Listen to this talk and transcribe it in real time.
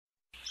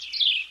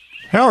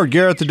Howard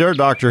Garrett, the Dirt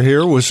Doctor,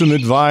 here with some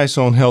advice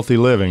on healthy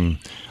living.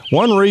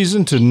 One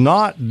reason to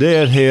not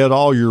deadhead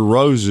all your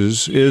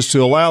roses is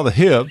to allow the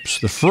hips,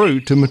 the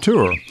fruit, to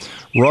mature.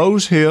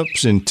 Rose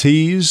hips in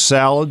teas,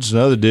 salads,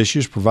 and other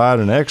dishes provide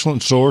an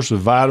excellent source of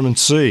vitamin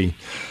C.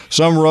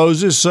 Some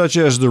roses, such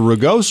as the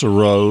rugosa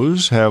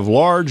rose, have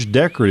large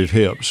decorative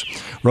hips.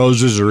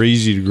 Roses are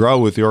easy to grow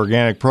with the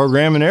organic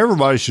program, and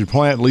everybody should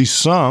plant at least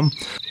some.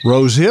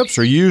 Rose hips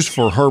are used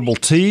for herbal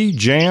tea,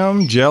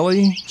 jam,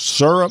 jelly,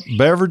 syrup,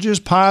 beverages,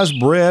 pies,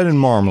 bread, and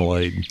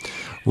marmalade.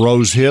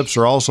 Rose hips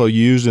are also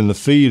used in the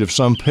feed of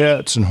some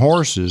pets and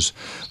horses.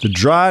 The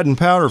dried and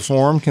powder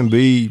form can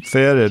be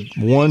fed at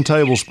 1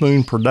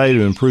 tablespoon per day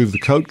to improve the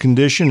coat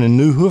condition and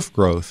new hoof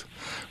growth.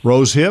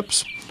 Rose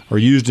hips are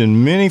used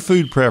in many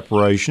food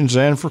preparations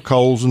and for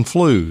colds and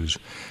flus.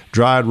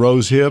 Dried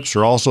rose hips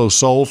are also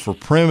sold for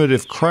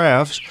primitive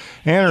crafts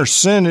and are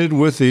scented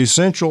with the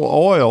essential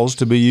oils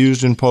to be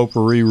used in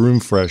potpourri room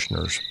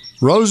fresheners.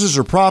 Roses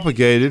are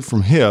propagated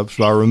from hips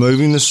by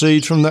removing the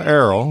seeds from the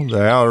aril,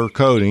 the outer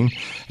coating,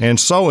 and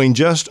sowing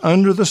just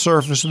under the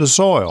surface of the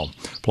soil.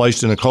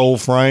 Placed in a cold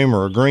frame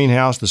or a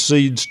greenhouse, the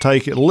seeds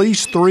take at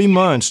least 3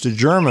 months to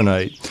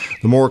germinate.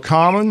 The more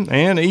common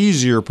and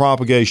easier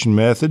propagation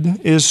method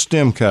is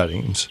stem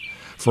cuttings.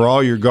 For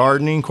all your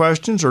gardening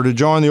questions or to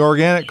join the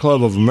Organic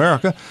Club of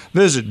America,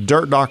 visit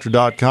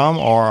dirtdoctor.com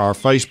or our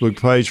Facebook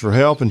page for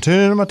help, and tune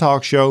into my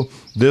talk show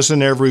this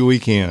and every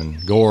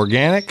weekend. Go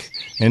organic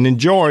and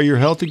enjoy your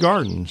healthy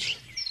gardens.